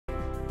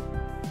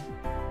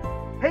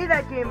Hey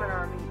that gaming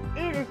army,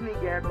 it is me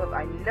Garrett.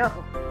 I know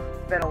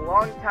it's been a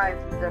long time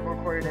since I've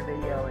recorded a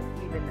video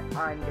and even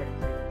I'm getting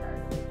sick and tired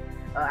of it.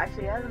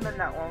 Actually it hasn't been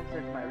that long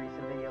since my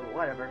recent video, but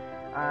whatever.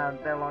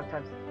 It's been a long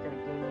time since I did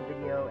a gaming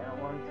video and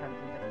a long time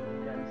since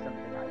I've done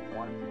something I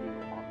wanted to do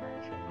on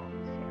this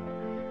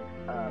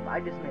channel.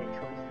 I just made a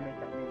choice to make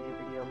that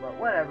ninja video, but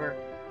whatever.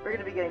 We're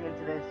going to be getting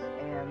into this,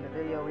 and the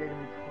video we're going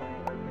to be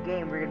playing, or the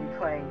game we're going to be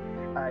playing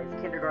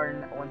is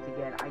Kindergarten once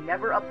again. I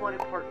never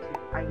uploaded part 2.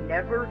 I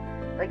never,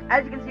 like,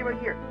 as you can see right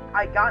here,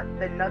 I got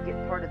the Nugget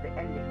part of the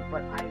ending,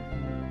 but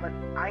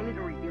I need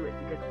to redo it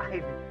because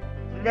I've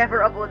never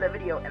uploaded that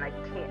video, and I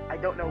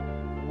don't know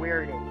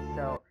where it is.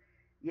 So,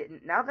 yeah,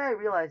 now that I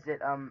realized it,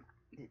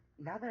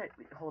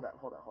 hold up.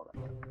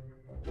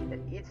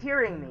 It's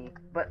hearing me,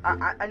 but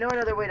I know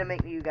another way to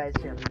make you guys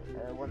hear me.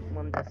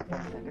 One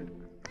second.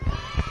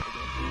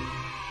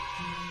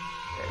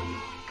 There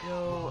we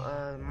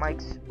go.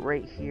 Mic's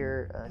right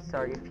here.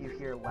 Sorry if you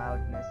hear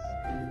loudness,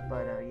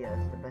 but yeah,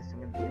 that's the best I'm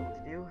gonna be able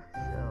to do.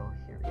 So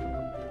here we go.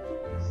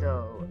 So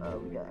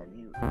we got a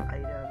new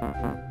item.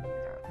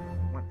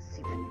 Want to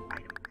see the new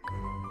item?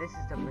 This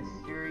is the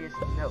mysterious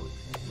note.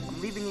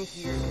 I'm leaving you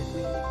here because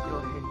we need to go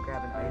ahead and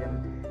grab an item.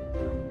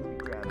 We'll be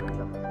grabbing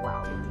the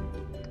flower.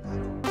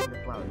 So the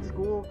flower at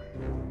school,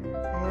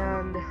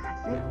 and I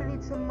think we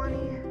need some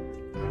money.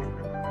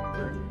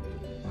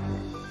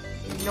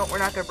 No, we're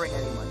not gonna bring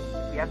any money.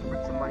 If we have to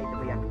bring some money, then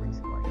we have to bring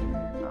some money.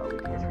 We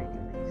can just redo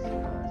these. So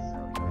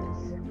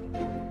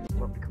yes,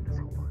 well, we come to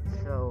school.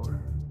 So,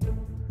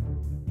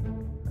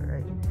 all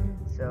right.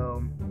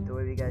 So the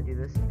way we gotta do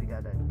this is we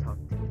gotta talk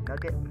to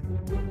Nugget.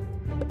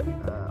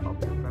 I'll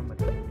be your friend.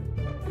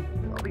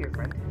 I'll be your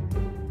friend.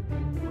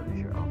 What is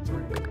your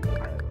offering? I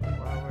have a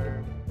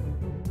flower.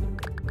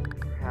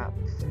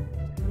 Perhaps.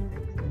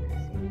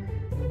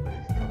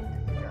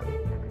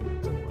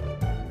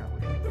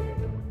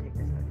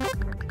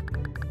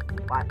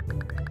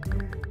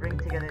 Bring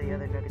together the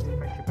other nuggets and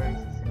friendship berries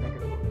since the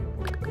nugget will be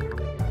avoided.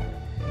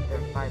 There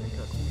are 5 in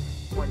total.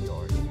 1 you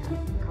already have.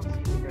 Come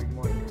see me during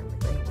morning time.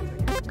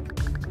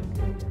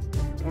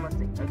 One last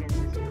thing. Nugget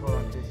insists you hold on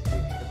to this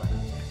strange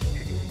device.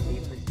 Should you succeed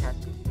in this task,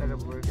 Nugget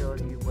will reveal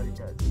to you what it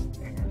does.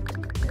 And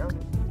fail,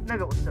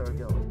 Nugget will still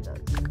reveal what it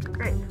does.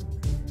 Great.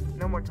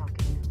 No more talking.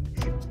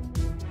 Shoot.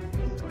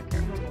 So I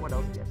can't remember what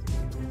else we have to do.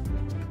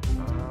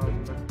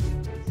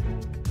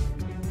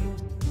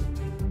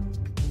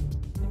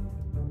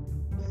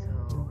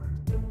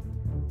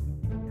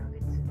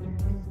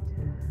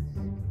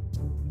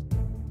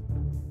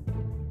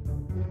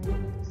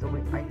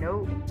 I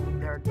know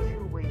there are 2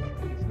 ways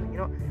to use it. You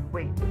know,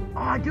 wait. Oh,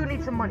 I do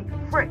need some money.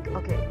 Frick.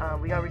 Okay,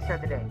 we gotta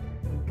restart the day.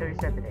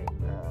 Restart the day.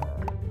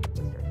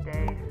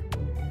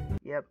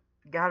 Yep,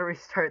 gotta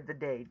restart the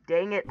day.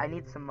 Dang it, I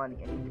need some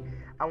money.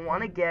 I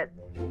want to get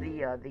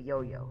the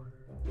yo-yo.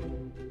 Or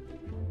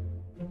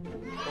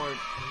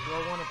do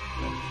I want to?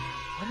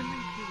 What am I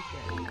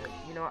going to get?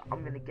 You know what?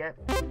 I'm gonna get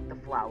the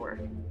flower.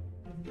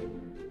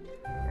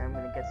 And I'm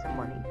gonna get some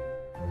money.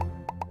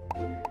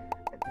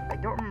 I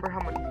don't remember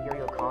how much the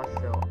yo-yo costs,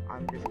 so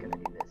I'm just gonna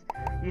do this.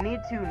 You need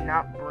to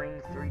not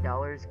bring $3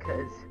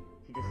 because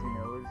he just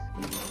knows.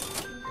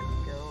 There we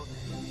go.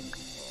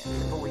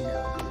 And fully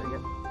knows. So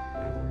yep.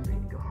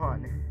 Ready to go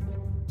on.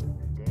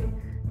 Day.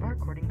 Am I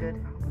recording good?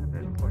 I've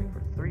been recording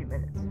for 3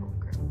 minutes. Holy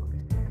crap.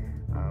 Okay.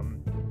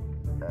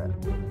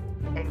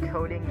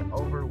 Encoding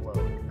overload.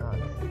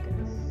 This is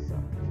gonna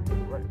suck.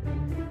 What?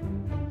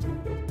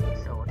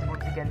 So let's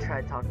once again try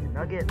to talk to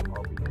Nugget.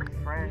 I'll be your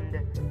friend.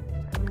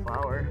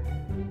 Flower.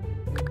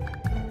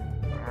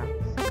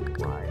 Perhaps.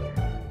 Why?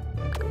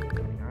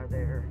 Are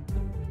there?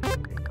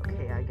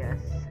 Okay, I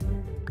guess.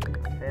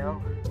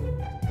 Fail.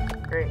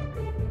 Great.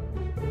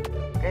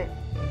 Okay.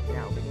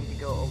 Now we need to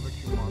go over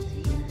to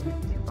Monty to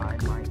buy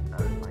my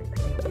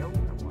yo-yo. I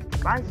want to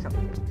buy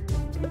something.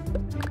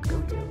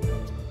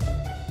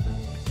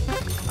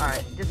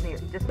 Alright, just need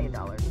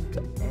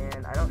 $1.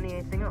 And I don't need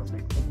anything else.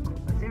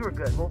 I think we're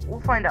good.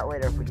 We'll find out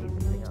later if we need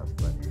anything else,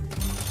 but I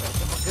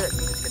think we're good.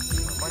 Let's get some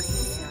more money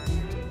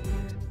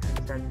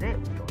and start the day.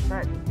 Let's go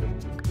inside.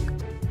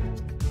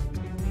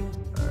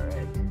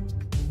 Alright.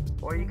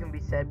 Or you can be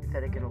sad,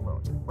 pathetic, and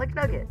alone. Like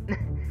Nugget.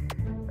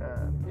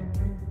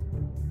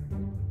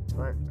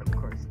 But of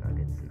course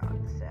Nugget's not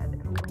sad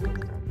and alone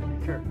this time.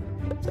 Sure.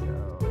 So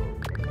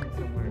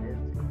somewhere it is.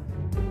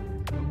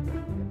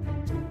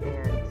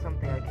 And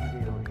something I can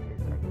do is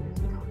I can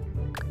just talk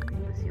to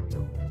this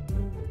yo-yo.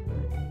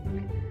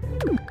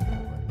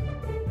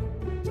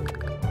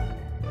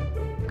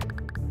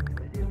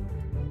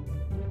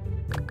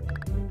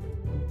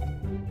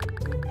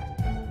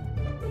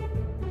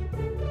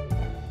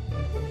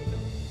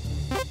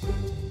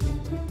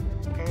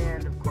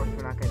 And of course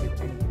we're not going to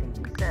do anything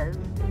he says,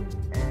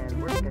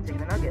 and we're just going to take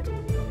the Nugget.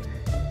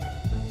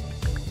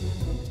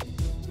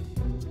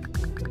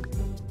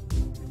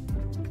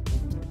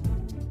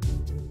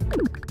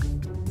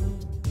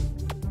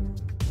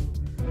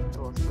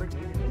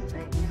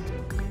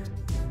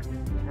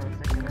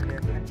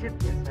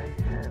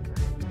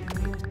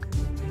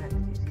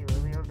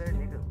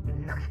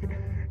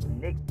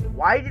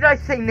 Why did I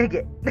say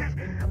Nugget?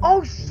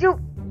 Oh shoot!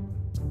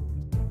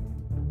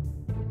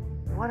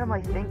 What am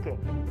I thinking?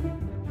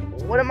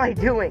 What am I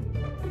doing?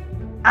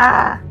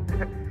 Ah!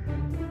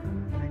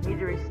 I need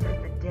to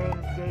restart the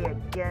dang day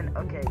again.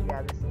 Okay,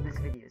 yeah, this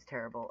video is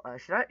terrible.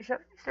 Should I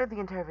start the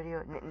entire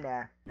video?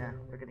 Nah,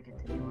 we're gonna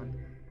continue on.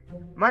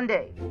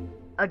 Monday,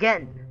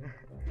 again.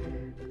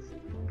 Let's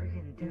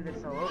freaking do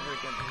this all over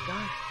again.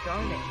 Gosh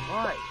darn it,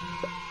 why?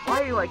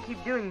 Why do I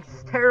keep doing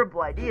these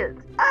terrible ideas?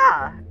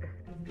 Ah!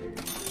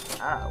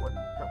 What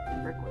the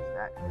frick was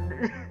that?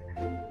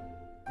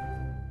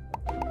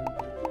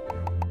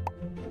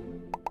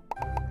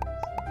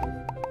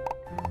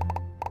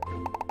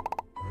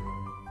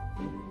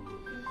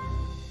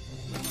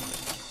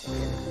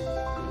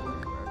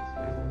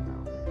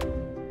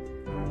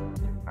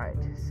 Alright,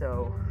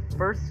 so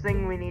first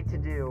thing we need to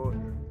do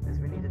is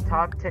we need to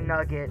talk to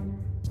Nugget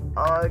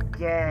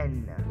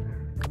again.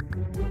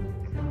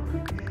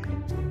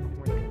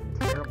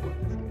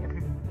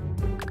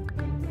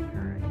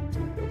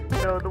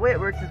 So the way it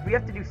works is we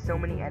have to do so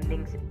many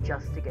endings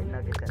just to get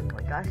Nugget in.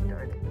 Like, gosh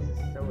darn it, this is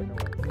so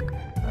annoying.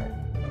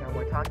 Now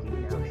we're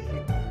talking now,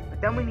 shoot.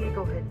 But then we need to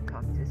go ahead and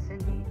talk to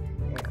Cindy.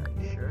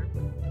 And sure.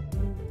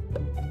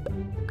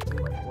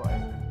 Like what?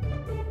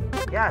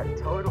 Yeah,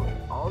 totally.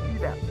 I'll do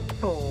that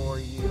for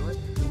you.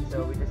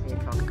 So we just need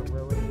to talk to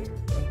Lily.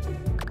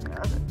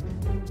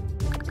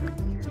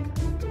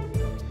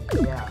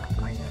 Yeah,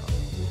 I know.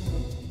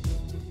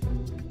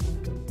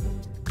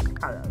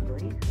 Not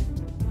ugly.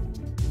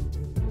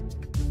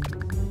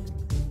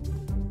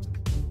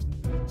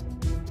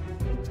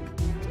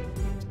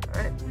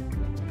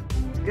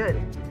 Good.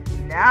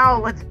 Now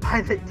let's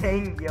buy the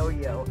dang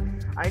yo-yo.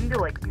 I need to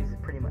like use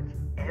it pretty much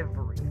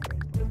everything.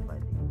 Let's buy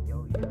the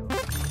yo-yo.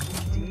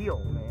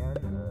 Deal, man.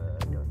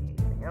 Don't need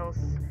anything else.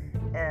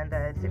 And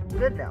it's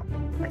good now.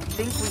 I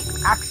think we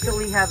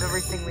actually have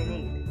everything we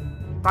need.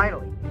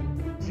 Finally.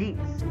 Jeez.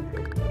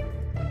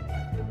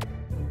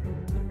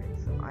 Alright,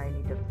 so I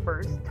need to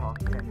first talk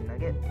to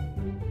Nugget.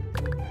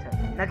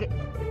 Nugget.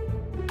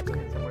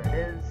 So where it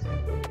is.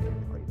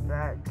 Like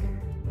that.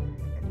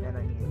 And then I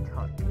need to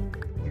talk to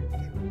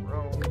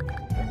Jerome.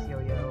 Yes,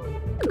 yo-yo.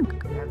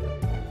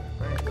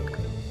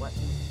 What?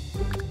 Do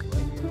I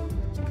do?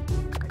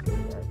 I can do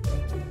that.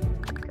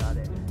 Got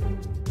it.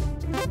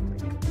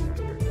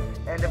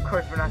 And of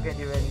course, we're not going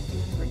to do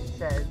anything he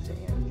says,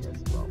 and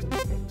just, well, take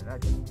the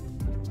Nugget.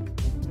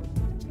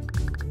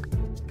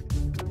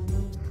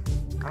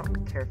 I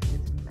don't care if he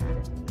gets mad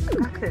at me. I'm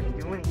not going to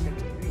do anything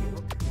to you.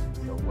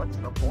 So what's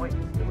the point?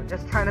 We're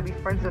just trying to be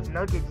friends with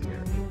Nugget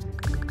here.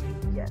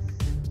 Yes.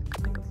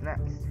 What's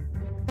next?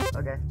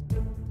 Okay.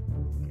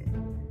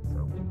 So,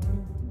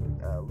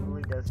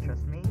 Lily does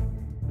trust me.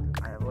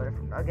 I have a letter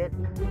from Nugget.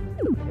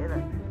 Okay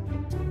then.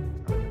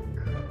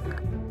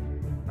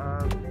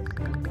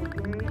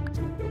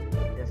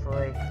 Yes,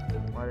 Lily.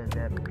 What is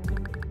it?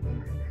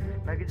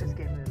 Nugget just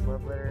gave me this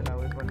love letter and I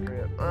was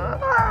wondering,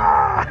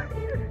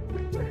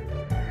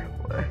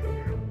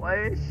 why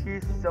is she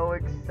so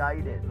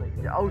excited? Like,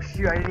 oh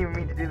shoot, I didn't even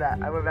mean to do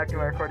that. I went back to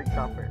my recording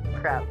software.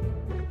 Crap.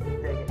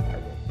 Dang it.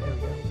 Okay, there we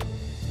go.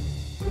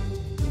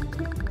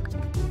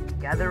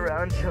 Gather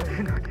around,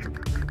 children.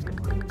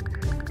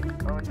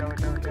 Oh no.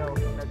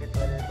 Nugget's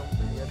letter is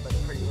almost read by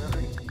Pretty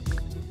Lily.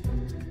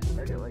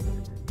 Nugget likes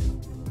it.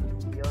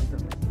 He also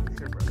misses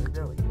her brother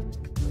Billy.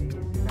 Please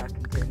do not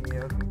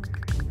continue.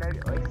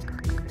 Nugget likes to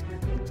read it.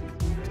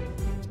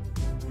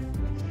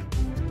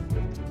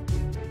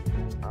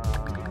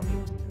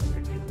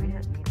 We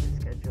need to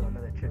schedule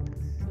another trip to the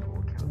school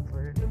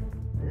counselor.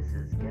 This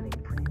is getting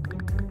pretty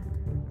weird.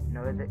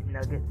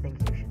 Nugget thinks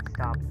you should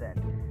stop then.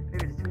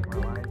 Maybe just 2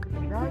 more lines.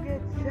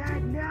 Nugget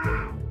said no!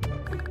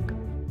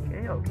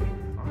 Okay,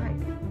 fine.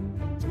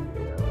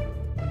 So,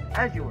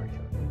 as you were,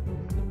 children.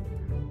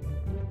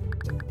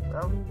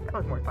 Well, that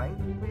was more fun.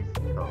 Please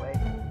go away.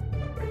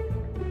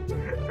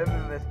 This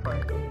is this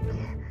part.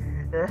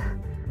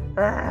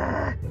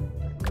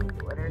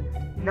 Letter.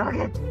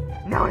 Nugget!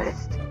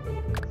 Noticed!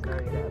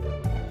 Sorry,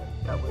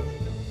 that was...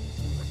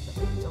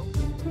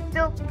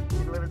 Still,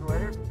 you delivered the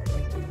letter. I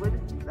think it would.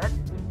 That.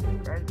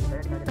 Nugget.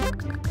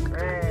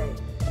 Hooray!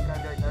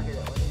 Nugget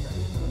at one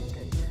time.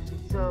 Okay.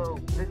 So,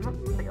 there's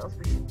nothing else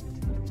we should do.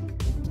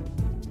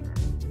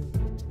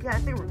 Yeah, I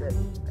think we're good.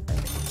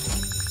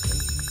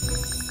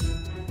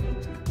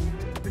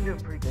 We're doing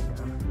pretty good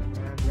now.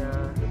 And, so,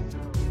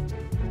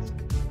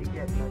 let's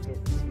get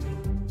Nugget to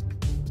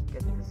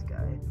get this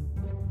guy.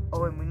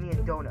 Oh, and we need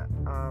a donut.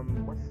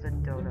 What's the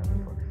donut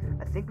for?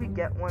 I think we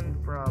get one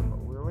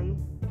from Lily.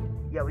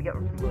 Yeah, we get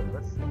one from Lily.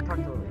 Let's talk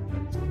to Lily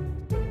first.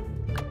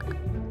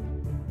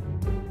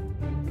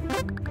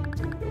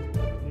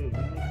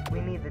 Yeah, we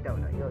need the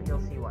donut. You'll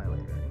see why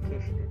later, in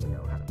case you didn't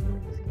know how to play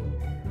this game.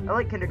 I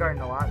like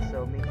kindergarten a lot,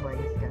 so me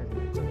playing this game is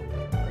pretty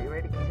cool. Are you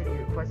ready to continue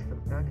your quest for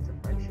the nuggets of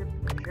friendship?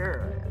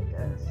 Sure, I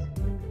guess.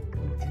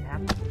 What should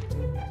happen?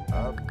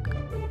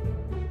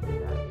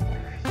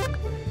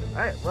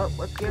 Alright, well,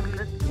 let's give him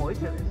this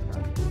poisonous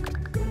nugget.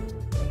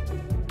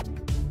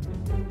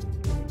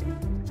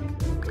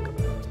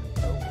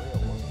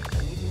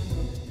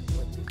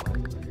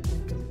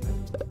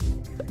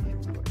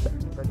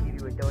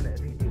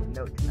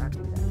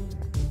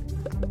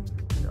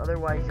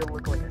 otherwise you'll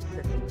look like a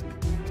sissy.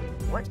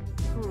 What?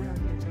 Who around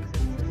here thinks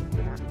I'm a sissy?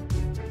 You're not.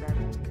 That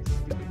is stupid.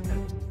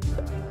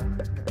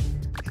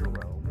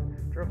 Jerome.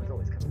 Jerome is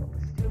always coming up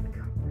with stupid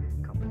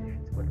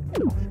competitions. What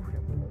also him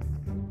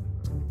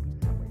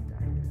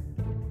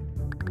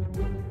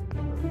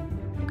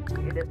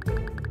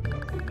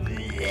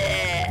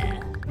yeah.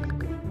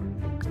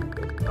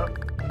 Oh,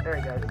 there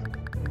he goes.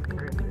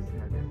 Where is this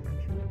Nugget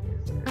friendship?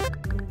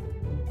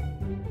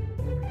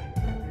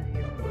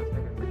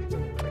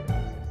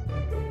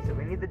 So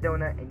we need the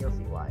donut, and you'll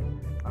see why.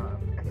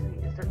 Actually,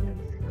 is there anything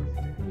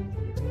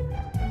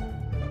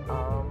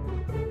else?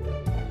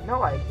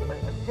 No, I think we're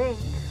good.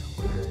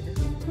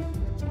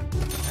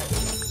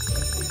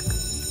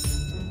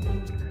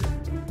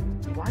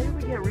 Why do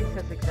we get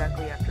recess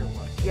exactly after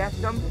lunch? Yeah,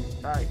 some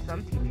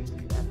teachers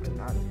do that, but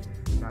not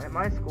at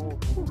my school.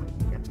 Whew,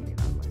 definitely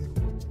not at my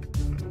school.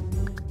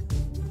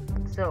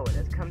 So it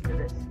has come to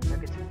this.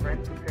 Nugget's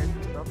friend prepares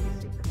himself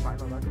to seek the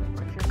final Nugget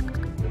friendship.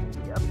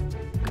 Yep.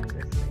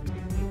 This thing.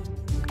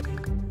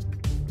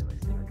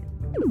 Device Nugget.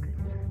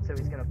 So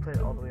he's gonna put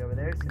it all the way over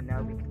there. So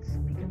now we can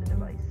speak of the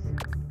device. So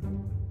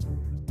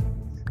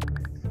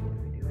what do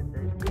we do with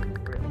it?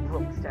 We're gonna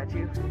blow up the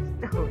statue.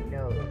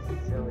 No,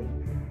 silly.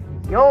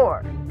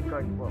 You're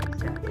going to blow up the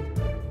statue.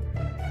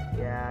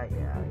 Yeah, I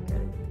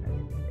get it.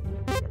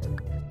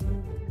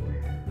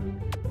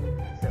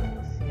 So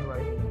you'll see why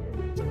we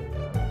need it.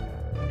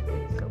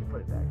 Okay, so put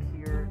it back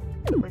here,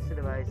 place the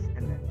device,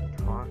 and then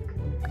talk.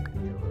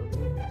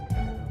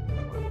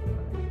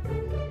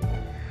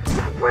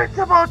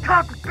 Principal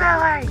Talk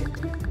Billy!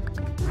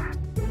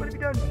 What have you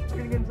done? You're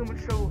gonna get in so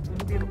much trouble.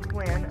 We have a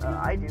plan.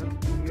 I do.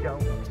 You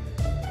don't.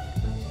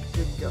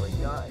 Good golly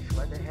gosh,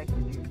 why the heck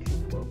did you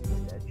blow up the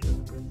statue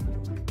of the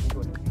principal?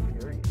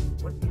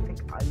 What do you think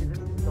I did this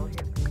to tell him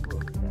to blow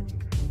up the statue?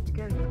 You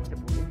can't even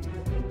believe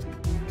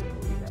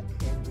that,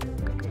 can you?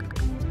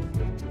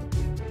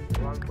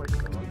 Wrong place at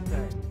the wrong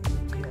time.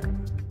 Yeah.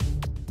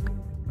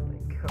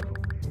 Like, go.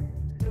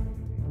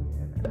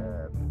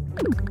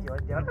 Do you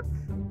like donuts?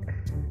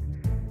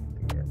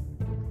 Yeah.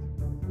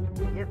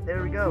 Yep,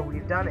 there we go.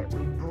 We've done it.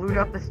 We blew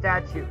up the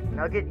statue.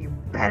 Nugget, you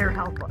better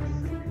help us.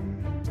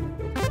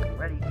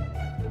 Ready?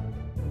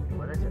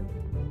 What is it?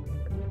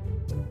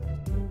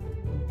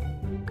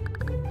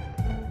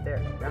 There,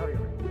 now you're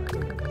ready.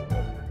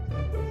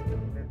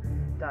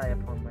 Die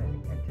upon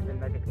landing. Enter the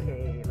Nugget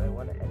Cave. I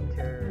want to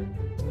enter.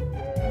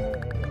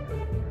 Yay.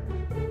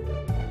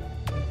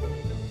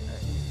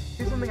 Alright.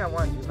 Here's something I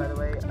want to do, by the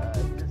way.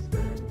 Just go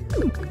ahead and do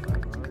this.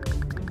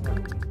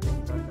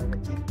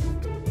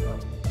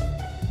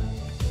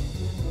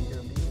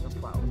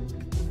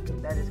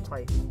 That is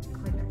quite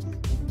nice.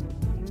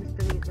 Use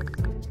Billy as like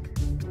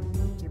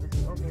he was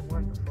the only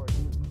one before you.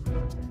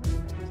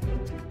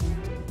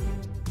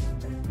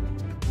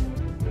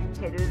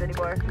 Can't do this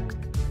anymore.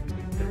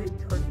 Billy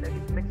told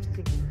Nugget to mention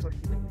things before he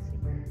went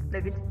missing.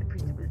 Nugget, the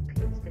principal's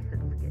parents to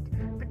help forget,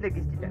 but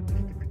Nugget did not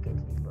wish to forget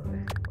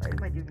anymore. Why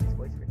am I doing this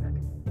voice for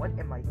Nugget? What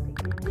am I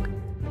thinking?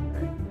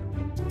 Alright.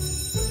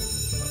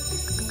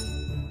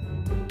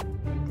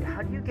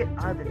 How do you get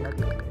out of the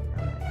Nugget cave now?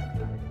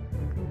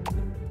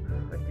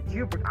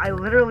 I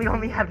literally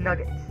only have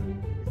nuggets. Is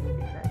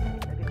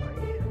that Nugget? Are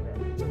you sure that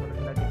is one of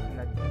Nugget's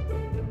nuggets?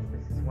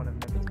 This is one of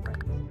Nugget's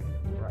friends.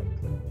 Right. I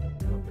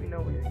hope you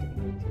know what you're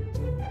getting into.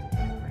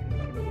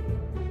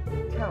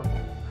 Tell me,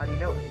 how do you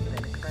know it? Is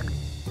that a friend?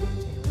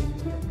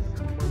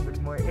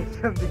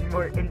 Something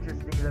more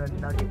interesting than a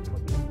nugget,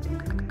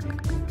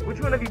 please. Which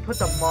one of you put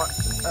the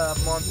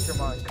Monster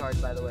Mon card,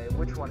 by the way?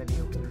 Which one of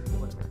you?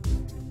 Whatever.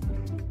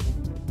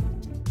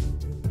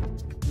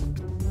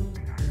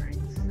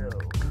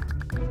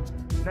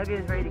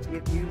 Nugget is ready to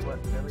give you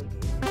what Billy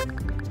gave you.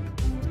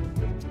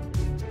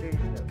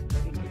 Serious note,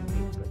 Nugget can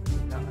read but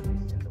does not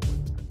understand the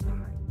words put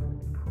behind the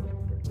poor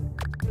Billy.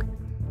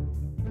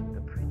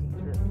 The pretty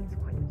Billy is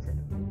quite upset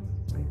at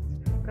Billy's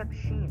disappearance. Perhaps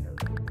she knows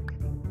what to do.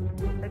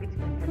 Nugget's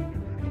been having a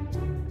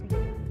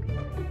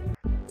friend.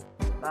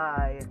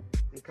 Bye.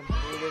 We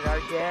completed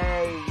our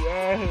day.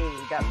 Yay!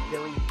 We got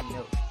Billy's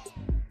note.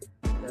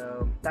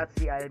 So that's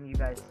the item you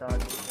guys saw at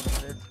the beginning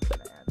of this. We're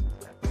gonna add this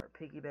back to our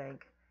piggy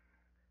bank.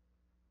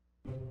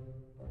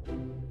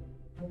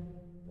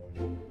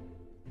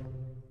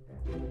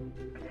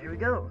 There we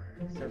go.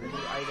 So the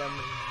new item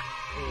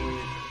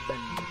is the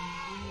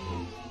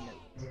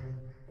note.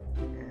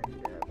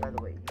 And by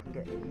the way, you can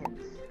get hints over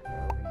here.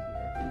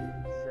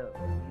 So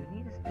you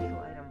need a special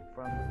item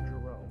from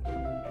Jerome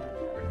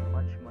and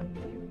much money to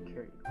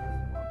carry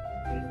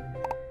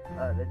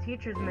along. The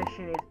teacher's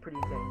mission is pretty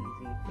dang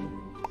easy.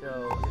 So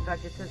in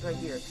fact, it says right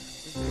here.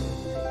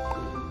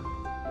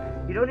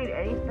 You don't need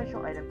any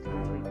special items to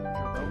complete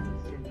Jerome,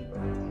 Cindy, or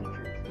the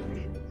teacher's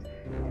missions.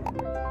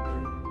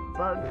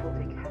 Bugs will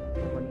take half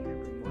the money to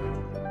bring more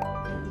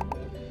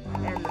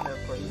and then of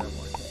course there are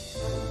more things.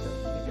 So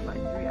you can buy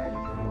 3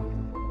 items for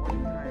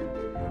one time.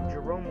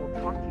 Jerome will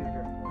talk to you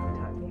during one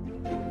time.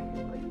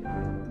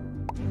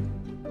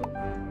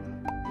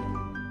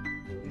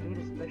 You need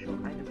a special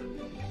item for the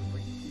teacher before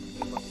you can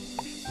escape on the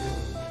mission.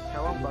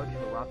 Tell on Bugs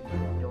for robbing you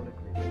don't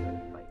agree with the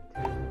fight.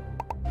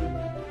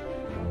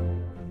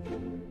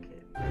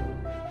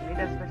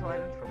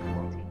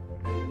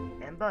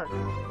 bugs.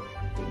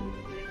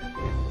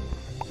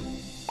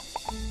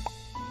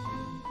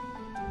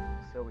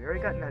 So we already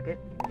got Nugget,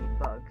 we need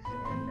bugs,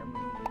 and then we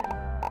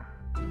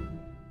need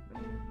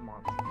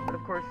monsters. But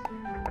of course,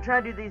 I'm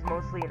trying to do these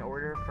mostly in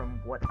order from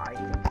what I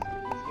think is the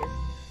easiest.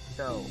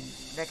 So,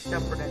 next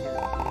up we're gonna do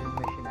the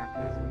mission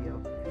after this video.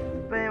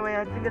 But anyway,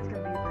 I think that's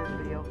gonna be it for this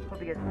video.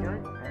 Hope you guys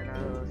enjoyed, and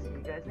I'll see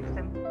you guys next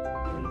time.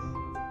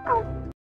 Peace out!